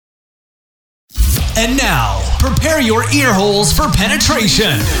And now, prepare your ear holes for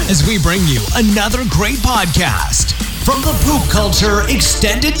penetration as we bring you another great podcast from the Poop Culture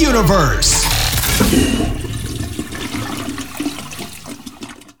Extended Universe.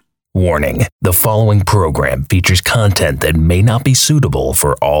 Warning, the following program features content that may not be suitable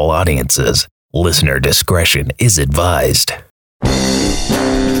for all audiences. Listener discretion is advised.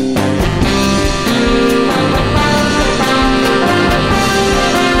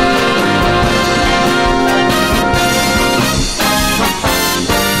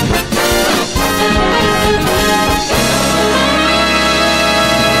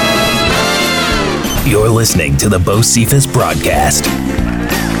 You're listening to the Beaucephus Broadcast.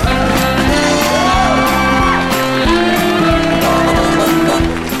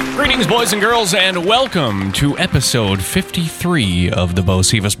 Greetings, boys and girls, and welcome to episode 53 of the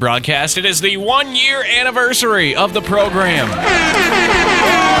Beaucephus Broadcast. It is the 1-year anniversary of the program.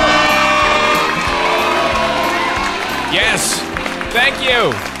 Yes, thank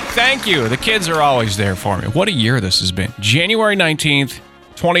you. Thank you. The kids are always there for me. What a year this has been. January 19th.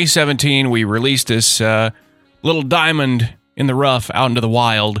 2017, we released this little diamond in the rough out into the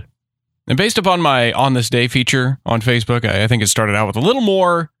wild. And based upon my On This Day feature on Facebook, I think it started out with a little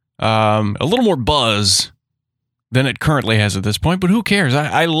more buzz than it currently has at this point. But who cares?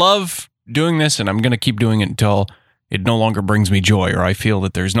 I love doing this, and I'm going to keep doing it until it no longer brings me joy, or I feel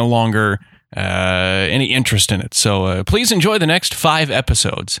that there's no longer any interest in it. So please enjoy the next 5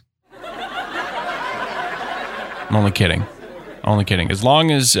 episodes. I'm only kidding. Only kidding. As long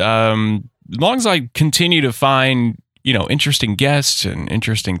as I continue to find, interesting guests and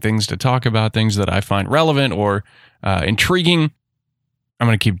interesting things to talk about, things that I find relevant or intriguing, I'm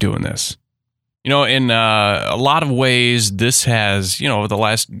going to keep doing this. In a lot of ways, this has, over the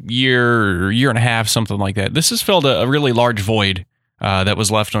last year or year and a half, something like that, this has filled a really large void that was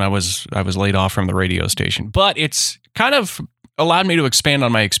left when I was laid off from the radio station. But it's kind of allowed me to expand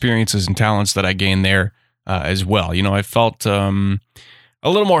on my experiences and talents that I gained there. As well. I felt a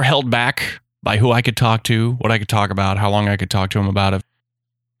little more held back by who I could talk to, what I could talk about, how long I could talk to them about it.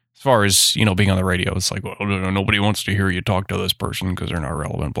 As far as, being on the radio, it's like, well, nobody wants to hear you talk to this person because they're not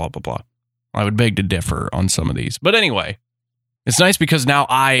relevant, blah, blah, blah. I would beg to differ on some of these. But anyway, it's nice because now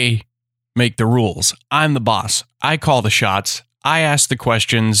I make the rules. I'm the boss. I call the shots. I ask the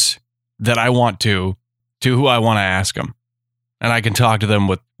questions that I want to who I want to ask them. And I can talk to them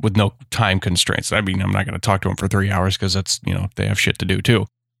with no time constraints. I mean, I'm not going to talk to them for 3 hours because that's, they have shit to do too.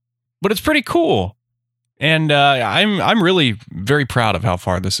 But it's pretty cool. And I'm really very proud of how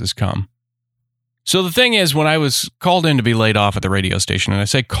far this has come. So the thing is, when I was called in to be laid off at the radio station, and I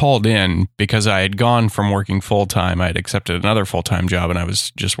say called in because I had gone from working full-time, I had accepted another full-time job, and I was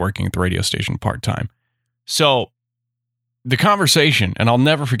just working at the radio station part-time. So the conversation, and I'll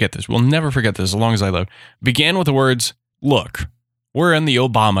never forget this, we'll never forget this as long as I live, began with the words, "Look, we're in the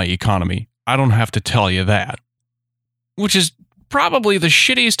Obama economy. I don't have to tell you that." Which is probably the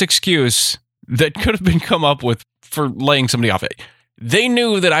shittiest excuse that could have been come up with for laying somebody off. They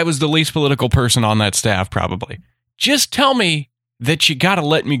knew that I was the least political person on that staff, probably. Just tell me that you got to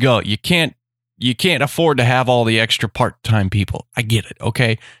let me go. You can't afford to have all the extra part-time people. I get it,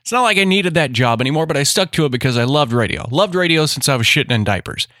 okay? It's not like I needed that job anymore, but I stuck to it because I loved radio. Loved radio since I was shitting in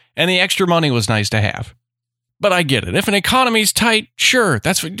diapers. And the extra money was nice to have. But I get it. If an economy's tight, sure,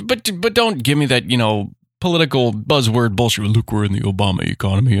 but don't give me that, political buzzword bullshit. Look, we're in the Obama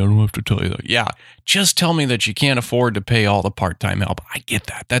economy. I don't have to tell you that. Yeah, just tell me that you can't afford to pay all the part-time help. I get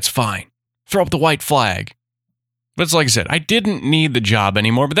that. That's fine. Throw up the white flag. But it's like I said, I didn't need the job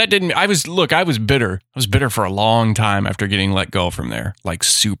anymore, but I was bitter. I was bitter for a long time after getting let go from there. Like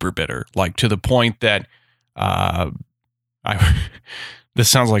super bitter. Like to the point that this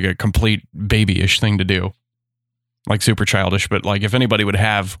sounds like a complete babyish thing to do. Like super childish, but like if anybody would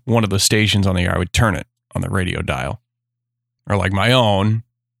have one of the stations on the air, I would turn it on the radio dial. Or like my own.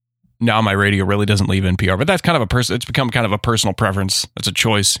 Now my radio really doesn't leave NPR, but that's kind of it's become kind of a personal preference. That's a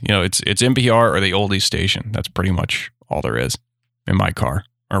choice. It's NPR or the oldies station. That's pretty much all there is in my car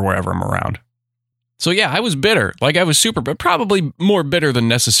or wherever I'm around. So yeah, I was bitter. Like I was but probably more bitter than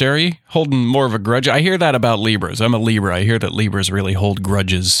necessary, holding more of a grudge. I hear that about Libras. I'm a Libra. I hear that Libras really hold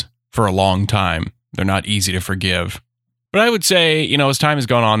grudges for a long time. They're not easy to forgive. But I would say, as time has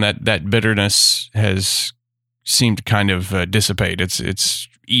gone on, that bitterness has seemed to kind of dissipate. It's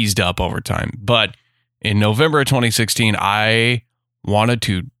eased up over time. But in November of 2016, I wanted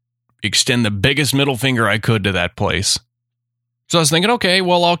to extend the biggest middle finger I could to that place. So I was thinking, okay,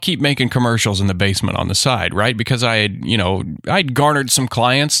 well, I'll keep making commercials in the basement on the side, right? Because I'd garnered some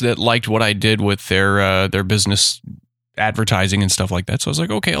clients that liked what I did with their business advertising and stuff like that. So I was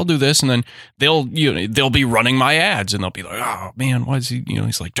like, okay, I'll do this. And then they'll be running my ads and they'll be like, oh man, why is he,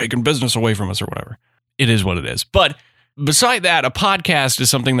 he's like taking business away from us or whatever. It is what it is. But beside that, a podcast is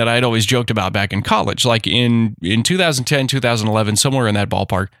something that I'd always joked about back in college. Like in 2010, 2011, somewhere in that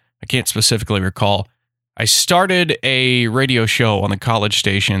ballpark, I can't specifically recall, I started a radio show on the college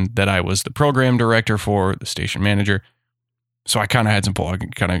station that I was the program director for, the station manager. So I kind of had some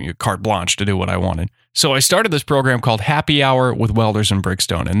carte blanche to do what I wanted. So I started this program called Happy Hour with Welders and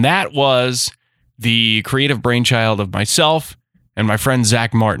Brickstone. And that was the creative brainchild of myself and my friend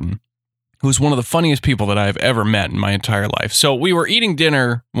Zach Martin, who's one of the funniest people that I've ever met in my entire life. So we were eating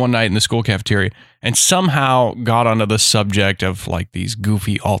dinner one night in the school cafeteria and somehow got onto the subject of like these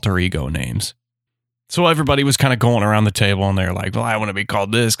goofy alter ego names. So everybody was kind of going around the table and they're like, well, I want to be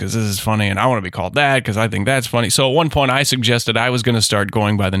called this because this is funny. And I want to be called that because I think that's funny. So at one point I suggested I was going to start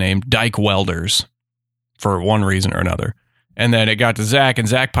going by the name Dyke Welders for one reason or another. And then it got to Zach and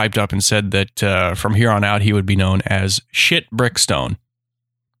Zach piped up and said that from here on out, he would be known as Shit Brickstone.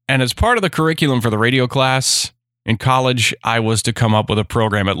 And as part of the curriculum for the radio class in college, I was to come up with a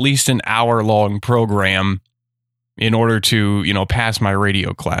program, at least an hour-long program, in order to, pass my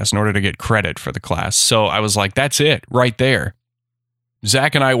radio class, in order to get credit for the class. So I was like, that's it, right there.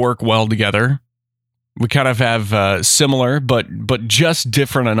 Zach and I work well together. We kind of have similar, but just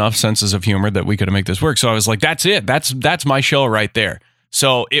different enough senses of humor that we could make this work. So I was like, that's it. That's my show right there.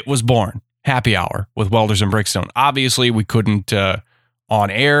 So it was born, Happy Hour with Welders and Brickstone. Obviously, we couldn't... on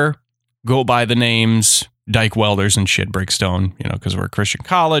air, go by the names Dyke Welders and Shit Brickstone, because we're a Christian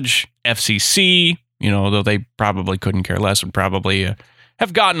college. FCC, though they probably couldn't care less, would probably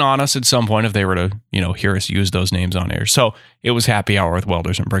have gotten on us at some point if they were to, hear us use those names on air. So it was Happy Hour with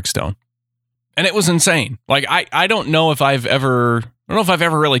Welders and Brickstone. And it was insane. Like, I don't know if I've ever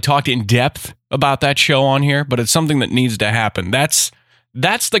really talked in depth about that show on here, but it's something that needs to happen. That's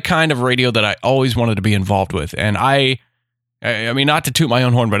the kind of radio that I always wanted to be involved with. And I mean, not to toot my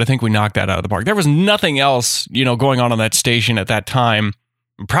own horn, but I think we knocked that out of the park. There was nothing else, going on that station at that time,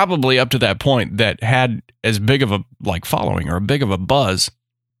 probably up to that point, that had as big of a following or a big of a buzz.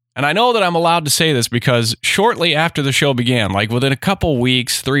 And I know that I'm allowed to say this because shortly after the show began, like within a couple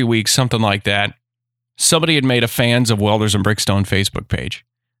weeks, 3 weeks, something like that, somebody had made a Fans of Welders and Brickstone Facebook page.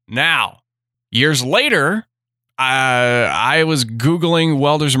 Now, years later, I was Googling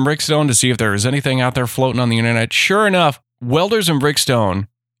Welders and Brickstone to see if there was anything out there floating on the internet. Sure enough, Welders and Brickstone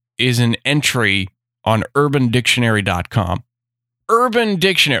is an entry on urbandictionary.com. Urban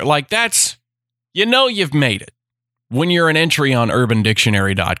Dictionary, like that's, you've made it when you're an entry on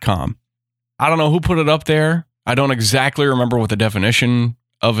urbandictionary.com. I don't know who put it up there. I don't exactly remember what the definition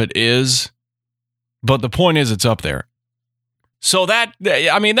of it is, but the point is it's up there. So that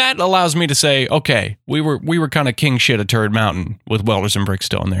allows me to say, okay, we were kind of king shit of Turd Mountain with Welders and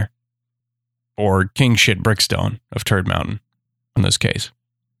Brickstone there. Or King Shit Brickstone of Turd Mountain in this case.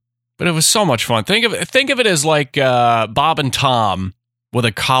 But it was so much fun. Think of it as like Bob and Tom with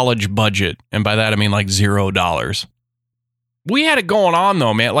a college budget. And by that I mean like $0. We had it going on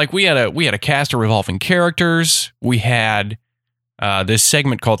though, man. Like we had a cast of revolving characters. We had this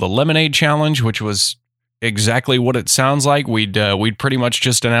segment called the Lemonade Challenge, which was exactly what it sounds like. We'd pretty much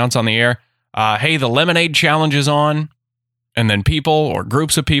just announce on the air, hey, the Lemonade Challenge is on. And then people or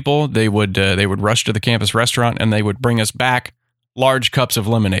groups of people, they would rush to the campus restaurant and they would bring us back large cups of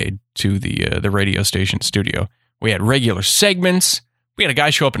lemonade to the radio station studio. We had regular segments. We had a guy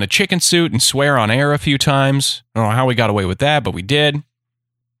show up in a chicken suit and swear on air a few times. I don't know how we got away with that, but we did.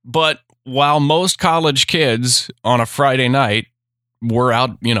 But while most college kids on a Friday night were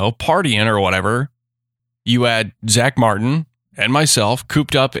out, partying or whatever, you had Zach Martin and myself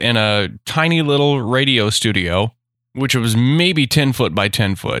cooped up in a tiny little radio studio, which was maybe 10 foot by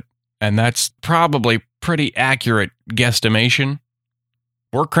 10 foot. And that's probably pretty accurate guesstimation.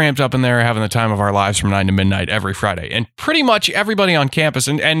 We're cramped up in there having the time of our lives from 9 to midnight every Friday. And pretty much everybody on campus,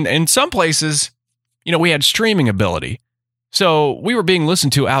 and in some places, we had streaming ability. So we were being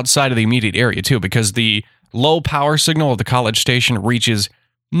listened to outside of the immediate area too, because the low power signal of the college station reaches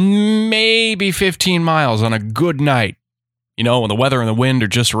maybe 15 miles on a good night, when the weather and the wind are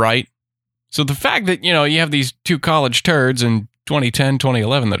just right. So the fact that, you have these two college turds in 2010,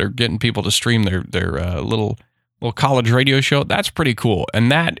 2011 that are getting people to stream their little college radio show, that's pretty cool.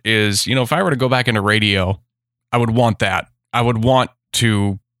 And that is, if I were to go back into radio, I would want that. I would want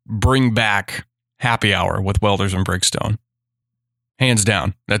to bring back Happy Hour with Welders and Brickstone. Hands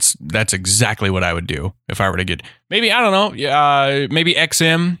down. That's exactly what I would do if I were to get, maybe, I don't know, maybe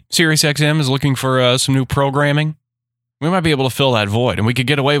Sirius XM is looking for some new programming. We might be able to fill that void, and we could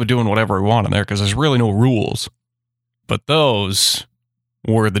get away with doing whatever we want in there because there's really no rules. But those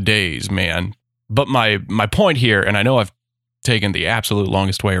were the days, man. But my point here, and I know I've taken the absolute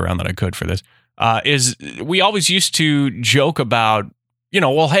longest way around that I could for this, is we always used to joke about,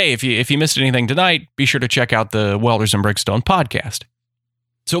 well, hey, if you missed anything tonight, be sure to check out the Welders and Brickstone podcast.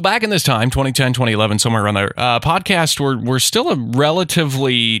 So back in this time, 2010, 2011, somewhere around there, podcasts were still a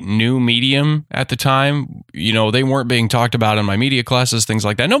relatively new medium at the time. They weren't being talked about in my media classes, things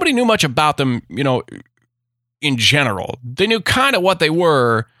like that. Nobody knew much about them, in general. They knew kind of what they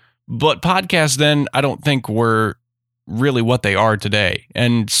were, but podcasts then, I don't think, were really what they are today.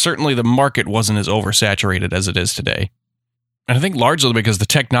 And certainly the market wasn't as oversaturated as it is today. And I think largely because the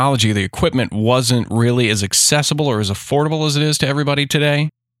technology, the equipment wasn't really as accessible or as affordable as it is to everybody today.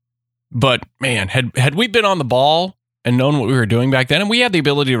 But man, had we been on the ball and known what we were doing back then, and we had the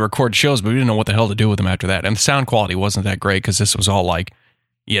ability to record shows, but we didn't know what the hell to do with them after that. And the sound quality wasn't that great because this was all like,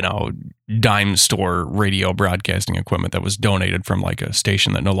 dime store radio broadcasting equipment that was donated from like a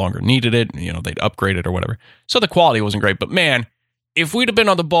station that no longer needed it. They'd upgrade it or whatever. So the quality wasn't great. But man, if we'd have been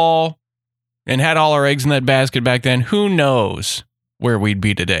on the ball and had all our eggs in that basket back then, who knows where we'd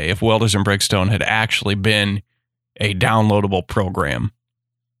be today if Welders and Brickstone had actually been a downloadable program.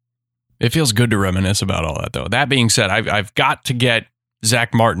 It feels good to reminisce about all that, though. That being said, I've got to get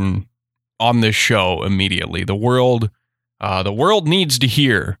Zach Martin on this show immediately. The world needs to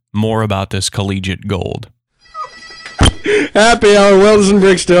hear more about this collegiate gold. Happy hour, Welders and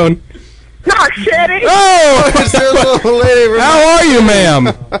Brickstone. Knox City. Oh, it's this little lady. How are you, ma'am?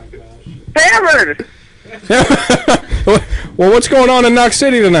 Hammered. Well, what's going on in Knox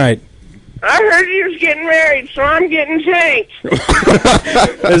City tonight? I heard you was getting married, so I'm getting tanked.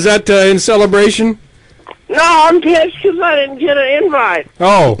 Is that in celebration? No, I'm pissed because I didn't get an invite.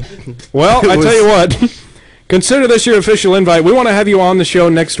 Oh, well, I tell you what. Consider this your official invite. We want to have you on the show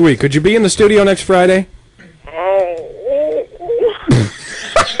next week. Could you be in the studio next Friday?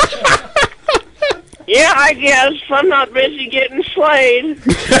 Yeah, I guess. I'm not busy getting slayed.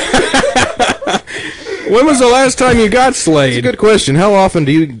 When was the last time you got slayed? That's a good question. How often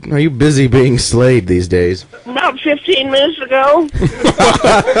are you busy being slayed these days? About 15 minutes ago.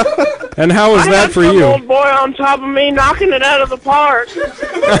 And how was that for you? I had some old boy on top of me knocking it out of the park.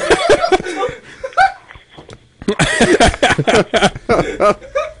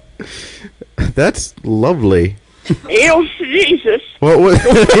 That's lovely. Hails to Jesus.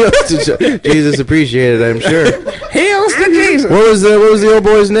 Jesus appreciated it, I'm sure. Hails to Jesus. What was the old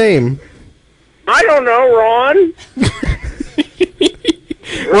boy's name? I don't know, Ron.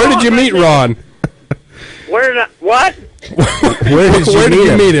 Where did you meet Ron? What? Where did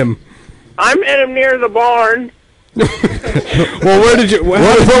you meet him? I met him near the barn. Well, where did you...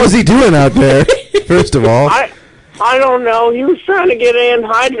 What was he doing out there, first of all? I don't know. He was trying to get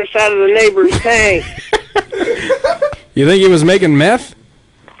anhydrous out of the neighbor's tank. You think he was making meth?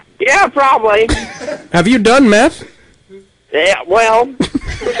 Yeah, probably. Have you done meth? Yeah, well.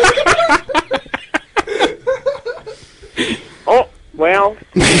 Oh, well.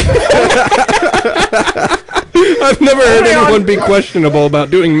 I've never heard anyone be questionable about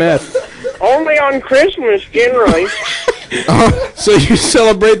doing meth. Only on Christmas, generally. So you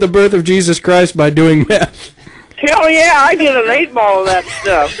celebrate the birth of Jesus Christ by doing meth? Hell yeah, I get an 8-ball of that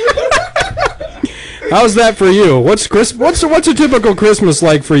stuff. How's that for you? What's a typical Christmas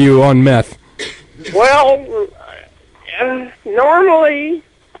like for you on meth? Well, normally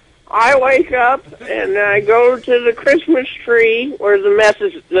I wake up and I go to the Christmas tree where the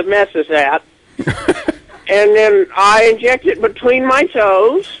mess is at, and then I inject it between my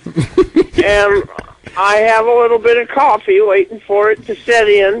toes, and I have a little bit of coffee waiting for it to set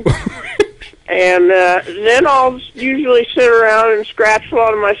in. And then I'll usually sit around and scratch a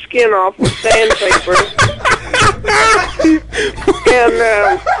lot of my skin off with sandpaper.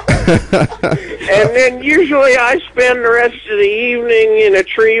 And then usually I spend the rest of the evening in a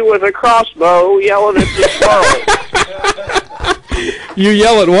tree with a crossbow yelling at the squirrels. You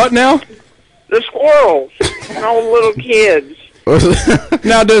yell at what now? The squirrels. All little kids.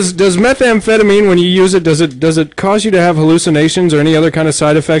 Now, does methamphetamine, when you use it, does it cause you to have hallucinations or any other kind of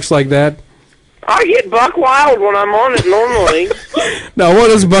side effects like that? I get buck wild when I'm on it normally. Now, what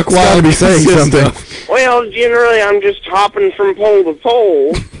does buck wild be saying something? Well, generally I'm just hopping from pole to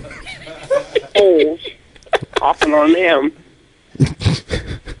pole. Poles. Hopping on them.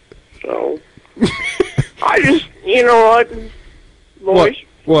 So, I just, you know what, boys?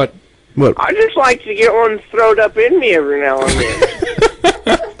 What? I just like to get one throwed up in me every now and then.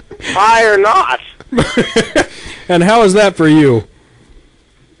 High or not. And how is that for you?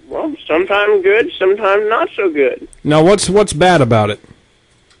 Well, sometimes good, sometimes not so good. Now, what's bad about it?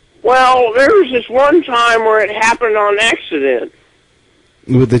 Well, there was this one time where it happened on accident.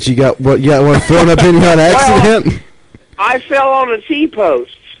 That you got one thrown up in you on accident? Well, I fell on a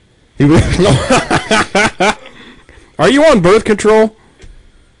T-post. Are you on birth control?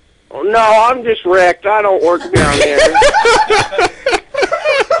 Oh, no, I'm just wrecked. I don't work down there.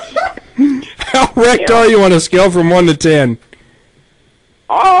 How wrecked are you on a scale from 1 to 10?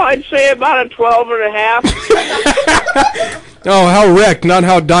 Oh, I'd say about a 12.5. Oh, how wrecked, not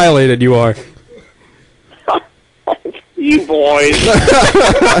how dilated you are. You boys.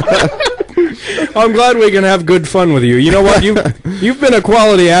 I'm glad we can have good fun with you. You know what? You've been a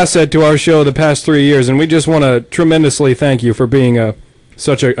quality asset to our show the past 3 years, and we just want to tremendously thank you for being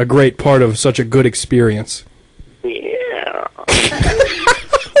such a great part of such a good experience. Yeah.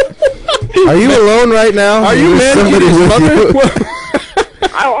 Are you alone right now? Are you Man Kitty's mother?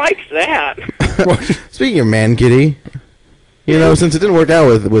 I like that. Speaking of Man Kitty, you know, since it didn't work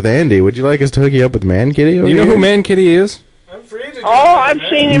out with Andy, would you like us to hook you up with Man Kitty? You know who Man Kitty is? Oh, I've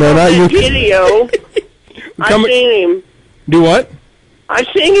seen him on that video. I've seen him. Do what? I've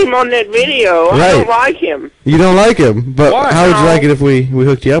seen him on that video. Right. I don't like him. You don't like him, but Why? how would you like it if we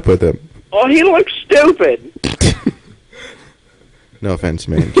hooked you up with him? Oh, he looks stupid. No offense,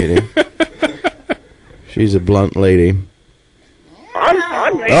 Man Kitty. She's a blunt lady. I'm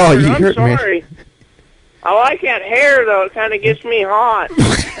sorry. I like that hair, though. It kind of gets me hot.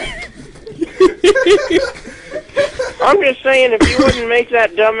 I'm just saying, if you wouldn't make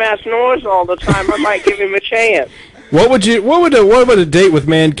that dumbass noise all the time, I might give him a chance. What would a date with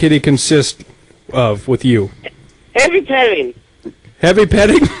Man Kitty consist of with you? Heavy petting. Heavy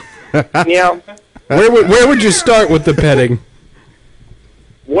petting? Yeah. Where would you start with the petting?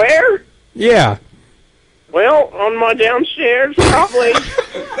 Where? Yeah. Well, on my downstairs, probably.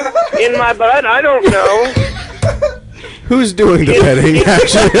 In my butt, I don't know. Who's doing the petting,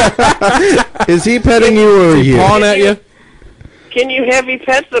 actually? Is he petting you or you? Pawing at you? Can you heavy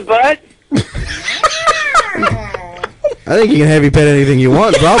pet the butt? I think you can heavy pet anything you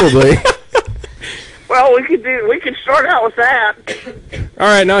want, probably. Well, we could start out with that. All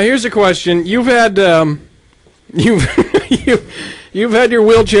right, now here's a question. You've had you've had your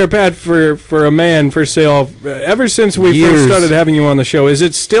wheelchair pad for a man for sale ever since we first started having you on the show. Is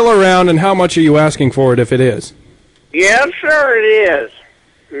it still around, and how much are you asking for it if it is? Yeah, sure it is.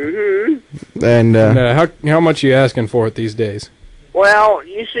 Mm-hmm. And how much are you asking for it these days? Well,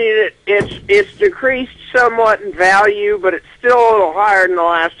 you see that it's decreased somewhat in value, but it's still a little higher than the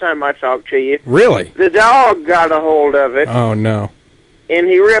last time I talked to you. Really? The dog got a hold of it. Oh, no. And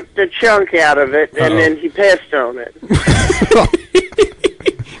he ripped a chunk out of it, and then he pissed on it.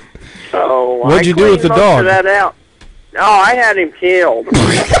 So what'd you do with the dog? That out. Oh, I had him killed.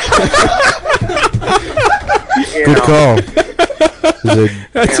 Good call.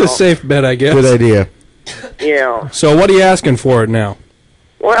 That's a safe bet, I guess. Good idea. Yeah. So what are you asking for it now?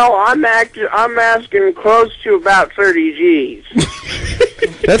 Well, I'm asking close to about 30 G's.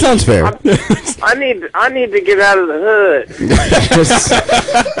 That sounds fair. I need to get out of the hood.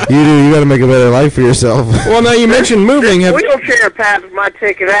 You got to make a better life for yourself. Well, now you mentioned moving. Wheelchair pads my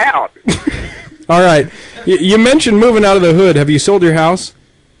ticket out. All right. You mentioned moving out of the hood. Have you sold your house?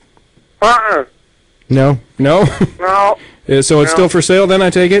 No. No? No. So it's still for sale then, I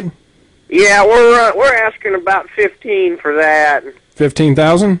take it? Yeah, we're asking about 15 for that.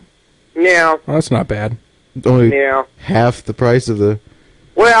 15,000? Yeah. Well, that's not bad. Only half the price of the...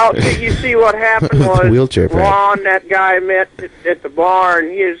 Well, you see what happened was wheelchair pad. Ron, that guy I met at the barn,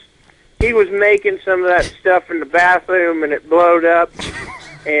 he was making some of that stuff in the bathroom, and it blowed up.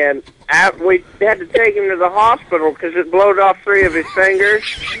 And we had to take him to the hospital because it blowed off 3 of his fingers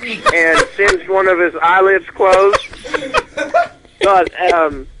and singed one of his eyelids closed. But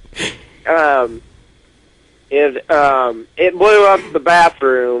it blew up the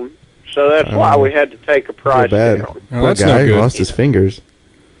bathroom, so that's why we had to take a price down. Oh, that's guy not good. Lost his fingers.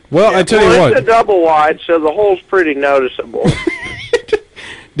 Well, I tell you what. It's a double wide, so the hole's pretty noticeable.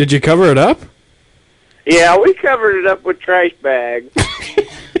 Did you cover it up? Yeah, we covered it up with trash bags.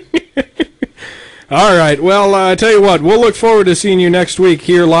 All right. Well, I tell you what. We'll look forward to seeing you next week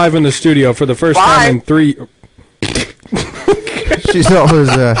here live in the studio for the first time in 3... She's always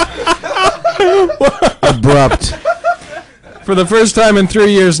abrupt. For the first time in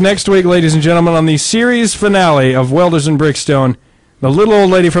 3 years, next week, ladies and gentlemen, on the series finale of Welders and Brickstone, the little old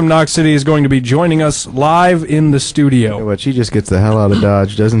lady from Knox City is going to be joining us live in the studio. But she just gets the hell out of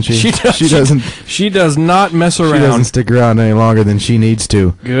Dodge, doesn't she? She does not mess around. She doesn't stick around any longer than she needs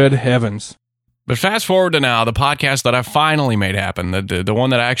to. Good heavens. But fast forward to now, the podcast that I finally made happen, the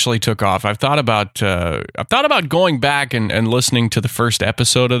one that actually took off. I've thought about going back and listening to the first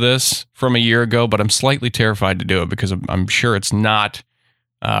episode of this from a year ago, but I'm slightly terrified to do it because I'm sure it's not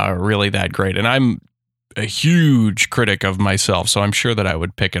really that great. And I'm a huge critic of myself, so I'm sure that I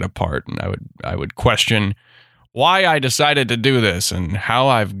would pick it apart and I would question why I decided to do this and how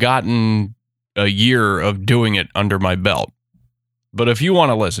I've gotten a year of doing it under my belt. But if you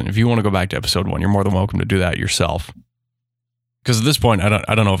want to listen, if you want to go back to episode 1, you're more than welcome to do that yourself. Because at this point, I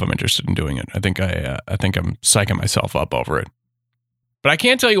don't know if I'm interested in doing it. I think I'm psyching myself up over it. But I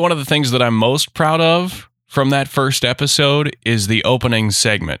can tell you one of the things that I'm most proud of from that first episode is the opening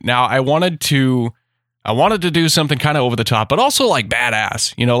segment. Now, I wanted to do something kind of over the top, but also like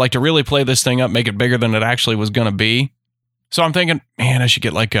badass, like to really play this thing up, make it bigger than it actually was going to be. So I'm thinking, man, I should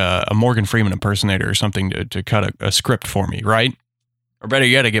get like a Morgan Freeman impersonator or something to cut a script for me, right? Or better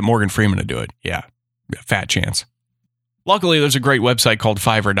yet, I get Morgan Freeman to do it. Yeah, fat chance. Luckily, there's a great website called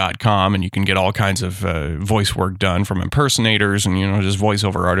Fiverr.com, and you can get all kinds of voice work done from impersonators and, just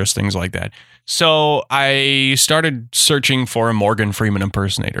voiceover artists, things like that. So I started searching for a Morgan Freeman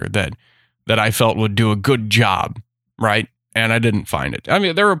impersonator that I felt would do a good job, right? And I didn't find it. I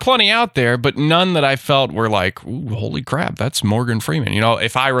mean, there were plenty out there, but none that I felt were like, ooh, holy crap, that's Morgan Freeman.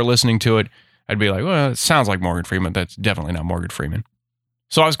 If I were listening to it, I'd be like, well, it sounds like Morgan Freeman. That's definitely not Morgan Freeman.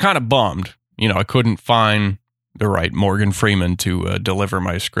 So I was kind of bummed. I couldn't find the right Morgan Freeman to deliver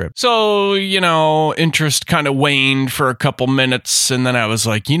my script. So, interest kind of waned for a couple minutes. And then I was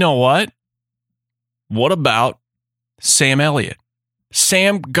like, you know what? What about Sam Elliott?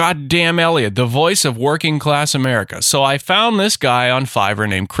 Sam goddamn Elliott, the voice of working class America. So I found this guy on Fiverr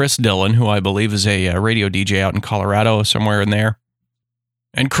named Chris Dillon, who I believe is a radio DJ out in Colorado, somewhere in there.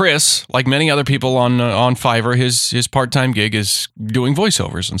 And Chris, like many other people on Fiverr, his part-time gig is doing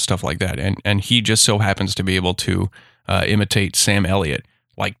voiceovers and stuff like that. And he just so happens to be able to imitate Sam Elliott,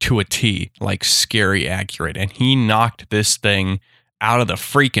 like to a T, like scary accurate. And he knocked this thing out of the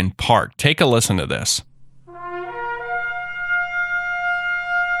freaking park. Take a listen to this.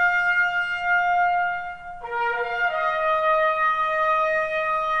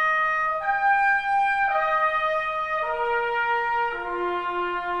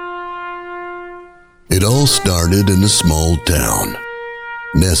 It all started in a small town,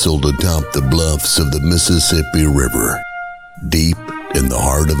 nestled atop the bluffs of the Mississippi River, deep in the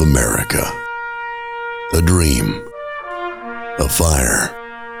heart of America. A dream, a fire,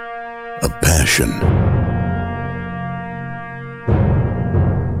 a passion.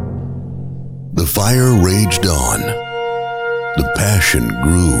 The fire raged on, the passion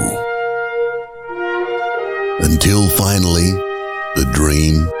grew, until finally the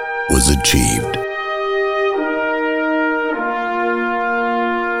dream was achieved.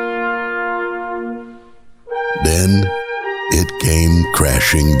 Then it came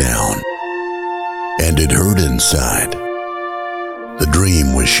crashing down, and it hurt inside. The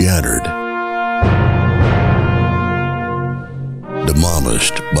dream was shattered,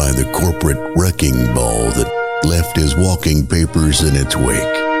 demolished by the corporate wrecking ball that left his walking papers in its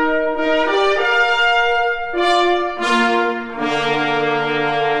wake.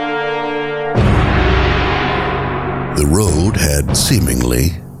 The road had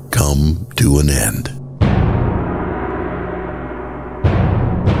seemingly come to an end.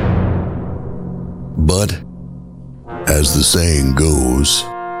 But, as the saying goes,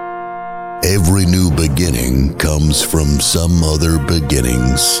 every new beginning comes from some other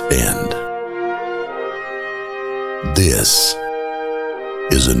beginning's end. This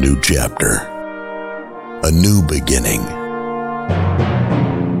is a new chapter, a new beginning,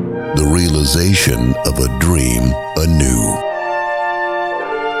 the realization of a dream anew.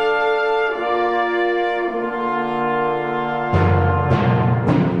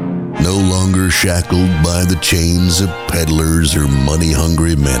 No longer shackled by the chains of peddlers or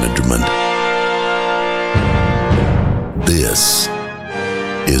money-hungry management. This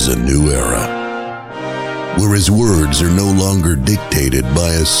is a new era, where his words are no longer dictated by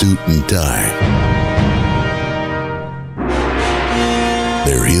a suit and tie.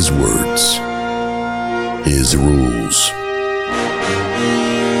 They're his words, his rules.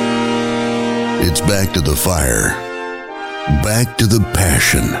 It's back to the fire, back to the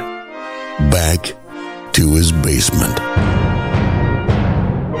passion, back to his basement.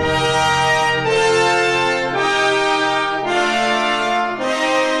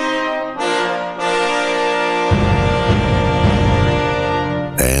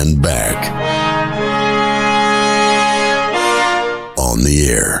 And back on the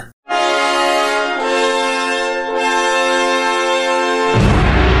air.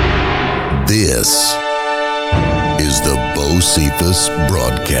 This is the Beaucephus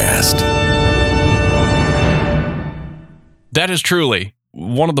Broadcast. That is truly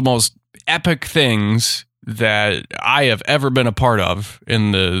one of the most epic things that I have ever been a part of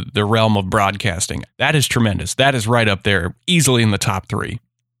in the realm of broadcasting. That is tremendous. That is right up there, easily in the top 3.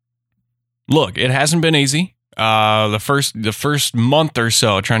 Look, it hasn't been easy. The first month or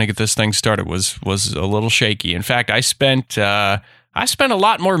so trying to get this thing started was a little shaky. In fact, I spent a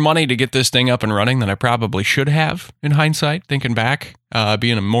lot more money to get this thing up and running than I probably should have in hindsight, thinking back,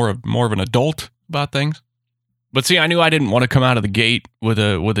 being more of an adult about things. But see, I knew I didn't want to come out of the gate with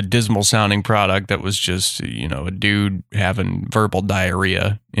a dismal sounding product that was just, a dude having verbal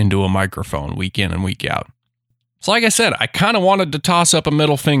diarrhea into a microphone week in and week out. So like I said, I kind of wanted to toss up a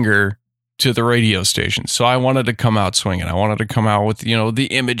middle finger to the radio station. So I wanted to come out swinging. I wanted to come out with, the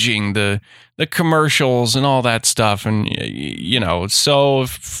imaging, the commercials and all that stuff. And, so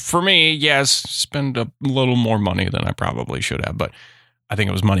for me, yes, spend a little more money than I probably should have. But I think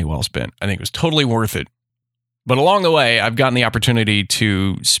it was money well spent. I think it was totally worth it. But along the way, I've gotten the opportunity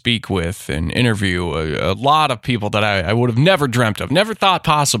to speak with and interview a lot of people that I would have never dreamt of, never thought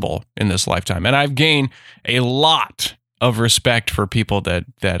possible in this lifetime. And I've gained a lot of respect for people that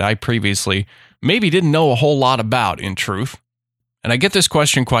I previously maybe didn't know a whole lot about, in truth. And I get this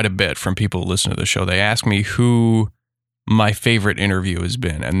question quite a bit from people who listen to the show. They ask me who my favorite interview has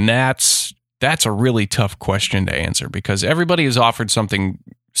been. And that's a really tough question to answer because everybody has offered something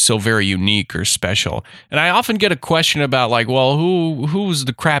so very unique or special. And I often get a question about who's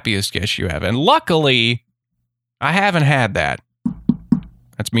the crappiest guest you have? And luckily, I haven't had that.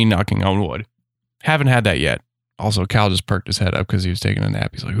 That's me knocking on wood. Haven't had that yet. Also, Cal just perked his head up because he was taking a nap.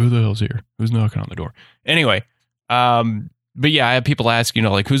 He's like, who the hell's here? Who's knocking on the door? Anyway, but yeah, I have people ask,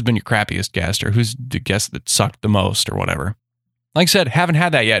 who's been your crappiest guest or who's the guest that sucked the most or whatever. Like I said, haven't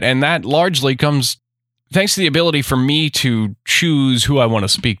had that yet. And that largely comes thanks to the ability for me to choose who I want to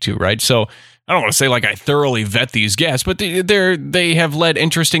speak to, right? So I don't want to say I thoroughly vet these guests, but they have led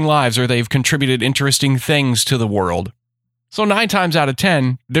interesting lives or they've contributed interesting things to the world. So 9 times out of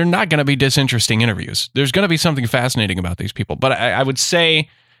 10, they're not going to be disinteresting interviews. There's going to be something fascinating about these people. But I would say,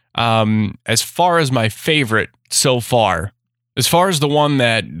 as far as my favorite so far, as far as the one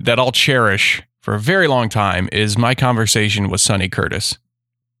that I'll cherish for a very long time, is my conversation with Sonny Curtis.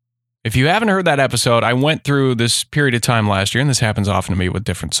 If you haven't heard that episode, I went through this period of time last year, and this happens often to me with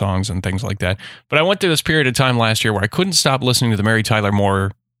different songs and things like that, but I went through this period of time last year where I couldn't stop listening to the Mary Tyler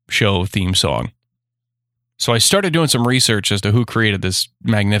Moore Show theme song. So I started doing some research as to who created this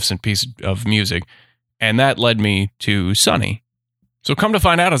magnificent piece of music, and that led me to Sonny. So come to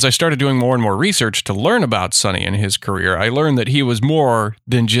find out, as I started doing more and more research to learn about Sonny and his career, I learned that he was more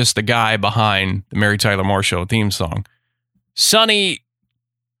than just the guy behind the Mary Tyler Moore Show theme song. Sonny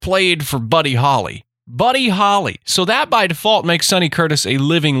played for Buddy Holly. Buddy Holly. So that by default makes Sonny Curtis a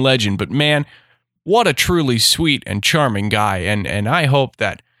living legend. But man, what a truly sweet and charming guy. And I hope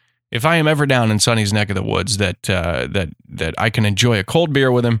that if I am ever down in Sonny's neck of the woods, that I can enjoy a cold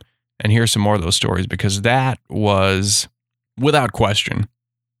beer with him and hear some more of those stories, because that was, without question,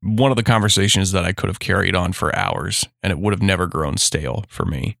 one of the conversations that I could have carried on for hours, and it would have never grown stale for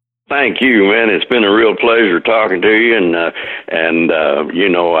me. Thank you, man. It's been a real pleasure talking to you, and I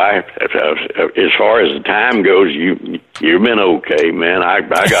as far as the time goes, you've been okay, man. I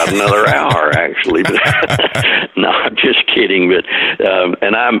got another hour actually, but no, I'm just kidding. But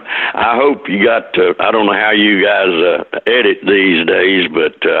I hope you got. I don't know how you guys edit these days,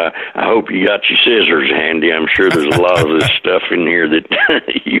 but I hope you got your scissors handy. I'm sure there's a lot of this stuff in here that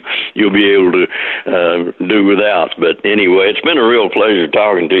you'll be able to do without. But anyway, it's been a real pleasure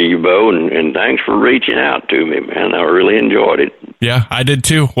talking to you, Beau, and thanks for reaching out to me, man. I really enjoyed it. Yeah, I did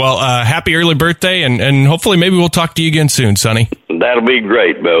too. Well, happy early birthday, and hopefully maybe we'll talk to you again soon, Sonny. That'll be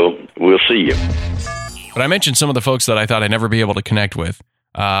great, Beau. We'll see you. But I mentioned some of the folks that I thought I'd never be able to connect with.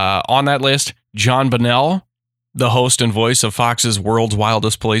 On that list, John Bonnell, the host and voice of Fox's World's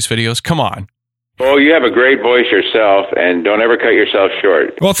Wildest Police videos. Come on. Well, you have a great voice yourself, and don't ever cut yourself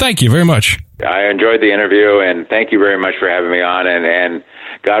short. Well, thank you very much. I enjoyed the interview, and thank you very much for having me on, and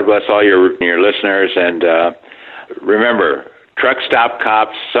God bless all your listeners, and remember, truck stop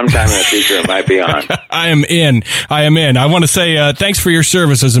cops, sometime in the future it might be on. I am in. I want to say thanks for your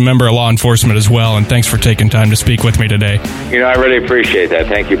service as a member of law enforcement as well, and thanks for taking time to speak with me today. I really appreciate that.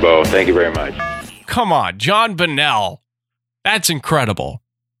 Thank you, Beau. Thank you very much. Come on, John Bonnell. That's incredible.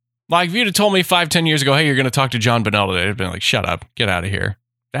 Like, if you'd have told me 5-10 years ago, hey, you're going to talk to John Bonnell today, I'd have been like, shut up, get out of here.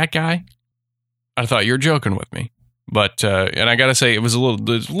 That guy? I thought you were joking with me. But, and I got to say, it was a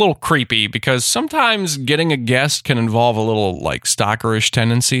little creepy, because sometimes getting a guest can involve a little, like, stalkerish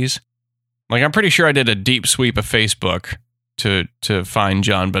tendencies. Like, I'm pretty sure I did a deep sweep of Facebook to find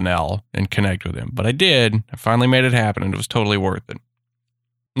John Bonnell and connect with him. But I did. I finally made it happen, and it was totally worth it.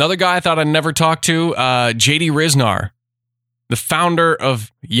 Another guy I thought I'd never talk to, J.D. Riznar, the founder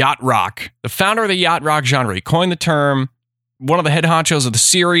of Yacht Rock, the founder of the Yacht Rock genre. He coined the term, one of the head honchos of the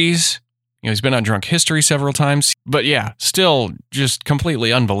series. You know, he's been on Drunk History several times. But yeah, still just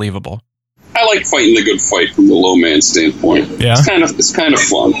completely unbelievable. I like fighting the good fight from the low man standpoint. Yeah. It's kind of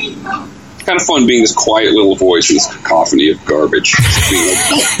fun. It's kind of fun being this quiet little voice in this cacophony of garbage. Just being like,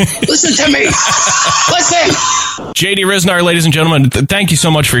 listen to me! Listen! J.D. Riznar, ladies and gentlemen, thank you so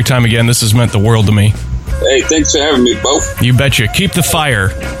much for your time again. This has meant the world to me. Hey, thanks for having me, Beau. You betcha. Keep the fire.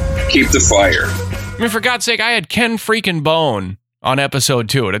 Keep the fire. I mean, for God's sake, I had Ken freaking Bone on episode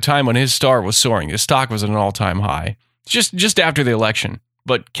 2 at a time when his star was soaring. His stock was at an all-time high. Just after the election.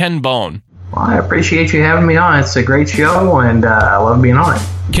 But Ken Bone. Well, I appreciate you having me on. It's a great show, and I love being on it.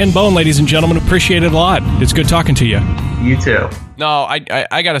 Ken Bone, ladies and gentlemen, appreciate it a lot. It's good talking to you. You too. No,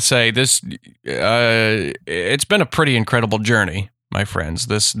 I gotta say, this it's been a pretty incredible journey, my friends,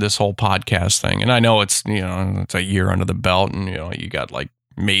 this whole podcast thing. And I know it's a year under the belt, and you got like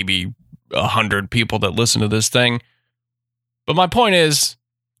maybe 100 people that listen to this thing. But my point is,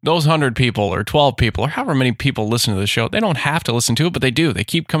 those 100 people or 12 people or however many people listen to the show, they don't have to listen to it, but they do. They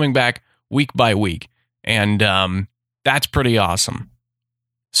keep coming back week by week. And that's pretty awesome.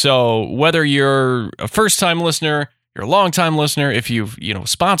 So whether you're a first-time listener, you're a long-time listener, if you've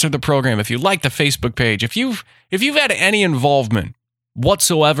sponsored the program, if you like the Facebook page, if you've had any involvement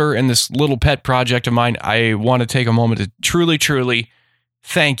whatsoever in this little pet project of mine, I want to take a moment to truly, truly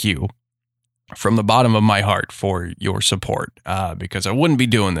thank you from the bottom of my heart for your support, because I wouldn't be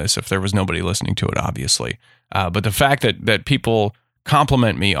doing this if there was nobody listening to it, obviously. But the fact that people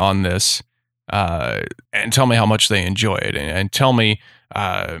compliment me on this and tell me how much they enjoy it and tell me,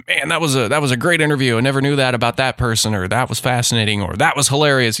 man, that was a great interview. I never knew that about that person, or that was fascinating, or that was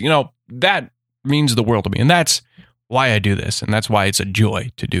hilarious. That means the world to me. And that's why I do this. And that's why it's a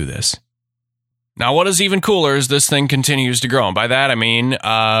joy to do this. Now, what is even cooler is this thing continues to grow. And by that, I mean,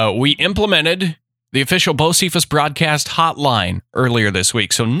 we implemented the official Beaucephus Broadcast hotline earlier this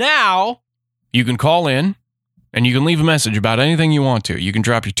week. So now you can call in and you can leave a message about anything you want to. You can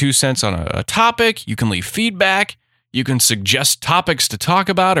drop your 2 cents on a topic. You can leave feedback. You can suggest topics to talk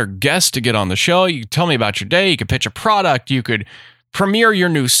about or guests to get on the show. You can tell me about your day. You could pitch a product. You could premiere your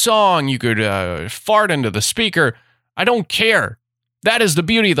new song. You could fart into the speaker. I don't care. That is the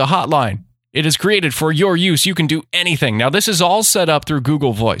beauty of the hotline. It is created for your use. You can do anything. Now, this is all set up through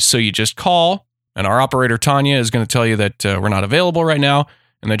Google Voice. So you just call, and our operator, Tanya, is going to tell you that we're not available right now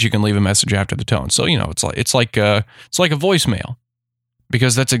and that you can leave a message after the tone. So, it's like a voicemail,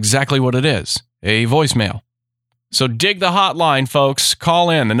 because that's exactly what it is, a voicemail. So dig the hotline, folks. Call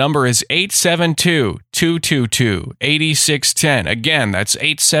in. The number is 872-222-8610. Again, that's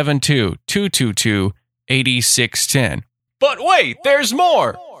 872-222-8610. But wait, there's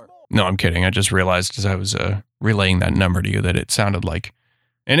more. No, I'm kidding. I just realized as I was relaying that number to you that it sounded like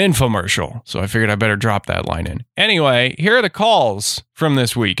an infomercial. So I figured I better drop that line in. Anyway, here are the calls from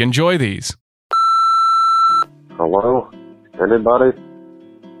this week. Enjoy these. Hello? Anybody?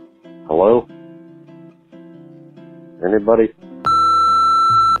 Hello? Anybody?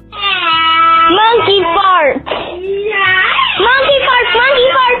 Monkey farts! Monkey farts! Monkey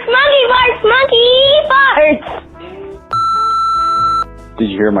farts! Monkey farts! Monkey farts! Did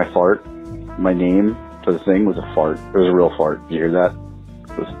you hear my fart? My name for the thing was a fart. It was a real fart. Did you hear that?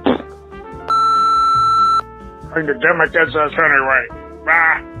 It was... Academic is us anyway.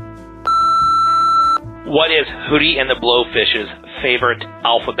 Ah. What is Hootie and the Blowfish's favorite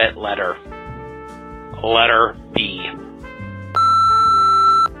alphabet letter? Letter B.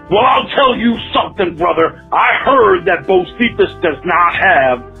 Well, I'll tell you something, brother. I heard that Beaucephus does not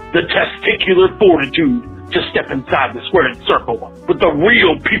have the testicular fortitude to step inside the squared circle with the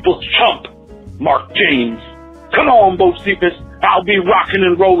real people's chump, Mark James. Come on, Beaucephus. I'll be rocking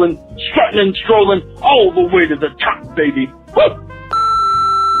and rolling, strutting and strolling all the way to the top, baby. Woo!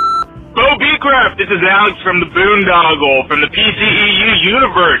 Beau Beecraft, this is Alex from the Boondoggle, from the PCEU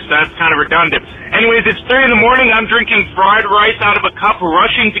universe. That's kind of redundant. Anyways, it's 3 in the morning. I'm drinking fried rice out of a cup,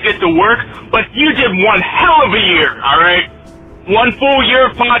 rushing to get to work. But you did one hell of a year, all right? 1 full year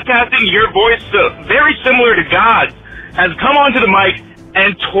of podcasting. Your voice, very similar to God's, has come onto the mic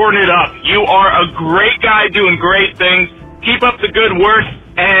and torn it up. You are a great guy doing great things. Keep up the good work,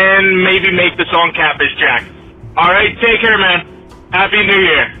 and maybe make the song Catfish Jack. All right, take care, man. Happy New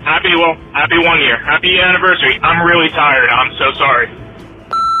Year. Happy 1 year. Happy anniversary. I'm really tired. I'm so sorry.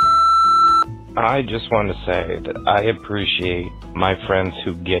 I just want to say that I appreciate my friends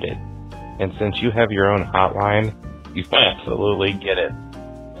who get it And since you have your own hotline, you absolutely get it.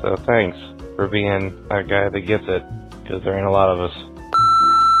 So thanks for being that guy that gets it, because there ain't a lot of us.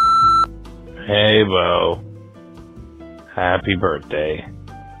 Hey, Beau. Happy birthday.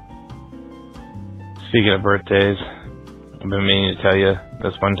 Speaking of birthdays, I've been meaning to tell you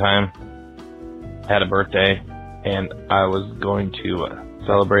this one time. I had a birthday, and I was going to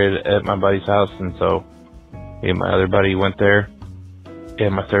celebrate it at my buddy's house, and so me and my other buddy went there.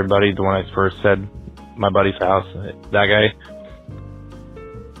 And my third buddy, the one I first said, my buddy's house, that guy,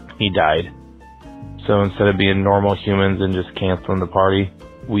 he died. So instead of being normal humans and just canceling the party,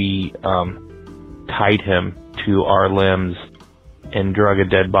 we tied him to our limbs and drug a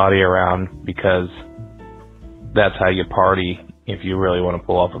dead body around, because that's how you party if you really want to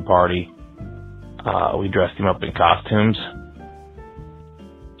pull off a party. We dressed him up in costumes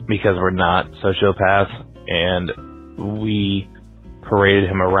because we're not sociopaths, and we paraded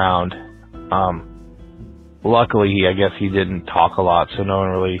him around. Luckily, I guess he didn't talk a lot, so no one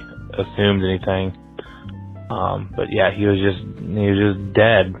really assumed anything. But yeah, he was just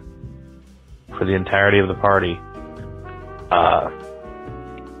dead for the entirety of the party.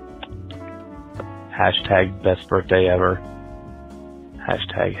 Hashtag best birthday ever.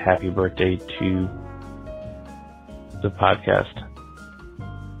 Hashtag happy birthday to the podcast.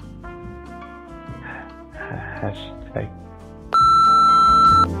 Hashtag.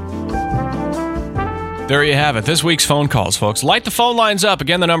 There you have it. This week's phone calls, folks. Light the phone lines up.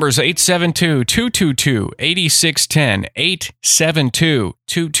 Again, the number is 872-222-8610.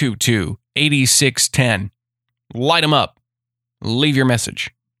 872-222-8610. Light them up. Leave your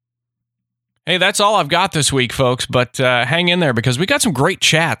message. Hey, that's all I've got this week, folks, but hang in there, because we got some great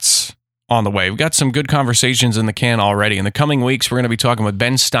chats on the way. We've got some good conversations in the can already. In the coming weeks, we're going to be talking with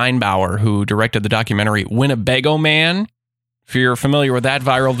Ben Steinbauer, who directed the documentary Winnebago Man. If you're familiar with that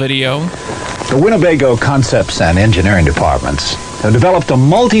viral video. The Winnebago Concepts and Engineering Departments have developed a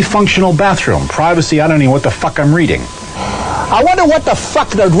multifunctional bathroom. Privacy, I don't know what the fuck I'm reading. I wonder what the fuck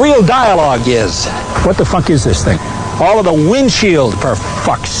the real dialogue is. What the fuck is this thing? All of the windshield, for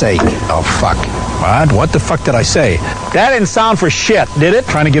fuck's sake. Oh, fuck. What the fuck did I say? That didn't sound for shit, did it?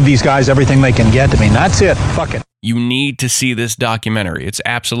 Trying to give these guys everything they can get. I mean, that's it. Fuck it. You need to see this documentary. It's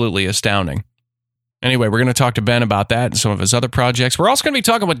absolutely astounding. Anyway, we're going to talk to Ben about that and some of his other projects. We're also going to be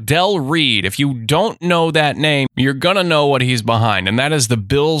talking with Del Reed. If you don't know that name, you're going to know what he's behind, and that is the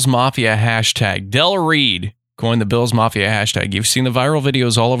Bills Mafia hashtag. Del Reed coined the Bills Mafia hashtag. You've seen the viral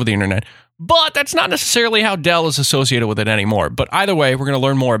videos all over the internet, but that's not necessarily how Del is associated with it anymore. But either way, we're going to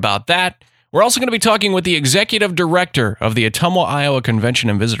learn more about that. We're also going to be talking with the executive director of the Ottumwa, Iowa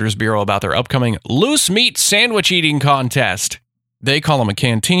Convention and Visitors Bureau about their upcoming loose meat sandwich eating contest. They call them a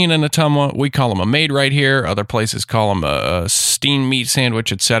canteen in Ottumwa. We call them a maid right here. Other places call them a steamed meat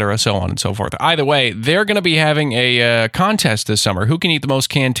sandwich, etc., so on and so forth. Either way, they're going to be having a contest this summer. Who can eat the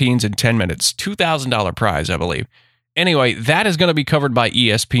most canteens in 10 minutes? $2,000 prize, I believe. Anyway, that is going to be covered by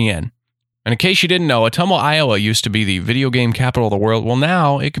ESPN. And in case you didn't know, Ottumwa, Iowa used to be the video game capital of the world. Well,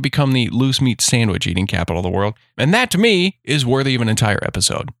 now it could become the loose meat sandwich eating capital of the world. And that, to me, is worthy of an entire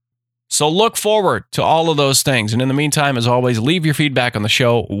episode. So look forward to all of those things. And in the meantime, as always, leave your feedback on the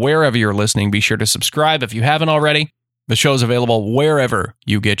show wherever you're listening. Be sure to subscribe if you haven't already. The show's available wherever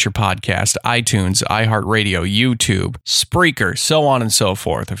you get your podcast: iTunes, iHeartRadio, YouTube, Spreaker, so on and so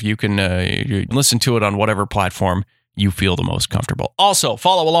forth. If you can listen to it on whatever platform you feel the most comfortable. Also,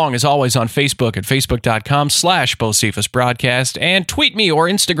 follow along, as always, on Facebook at facebook.com/Beaucephus Broadcast, and tweet me or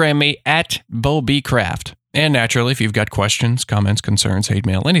Instagram me at BeauBcraft. And naturally, if you've got questions, comments, concerns, hate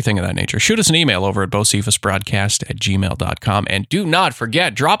mail, anything of that nature, shoot us an email over at BeaucephusBroadcast@gmail.com. And do not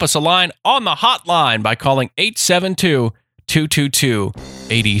forget, drop us a line on the hotline by calling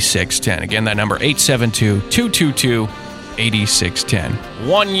 872-222-8610. Again, that number, 872-222-8610.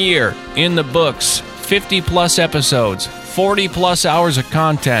 1 year in the books, 50-plus episodes, 40-plus hours of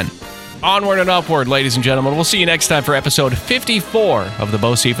content. Onward and upward, ladies and gentlemen. We'll see you next time for episode 54 of the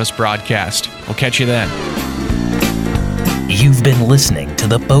Beaucephus Broadcast. We'll catch you then. You've been listening to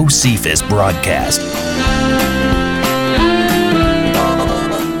the Beaucephus Broadcast.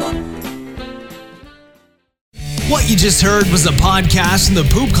 What you just heard was a podcast in the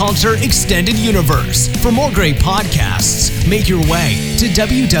Poop Culture Extended Universe. For more great podcasts, make your way to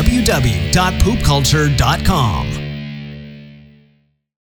www.poopculture.com.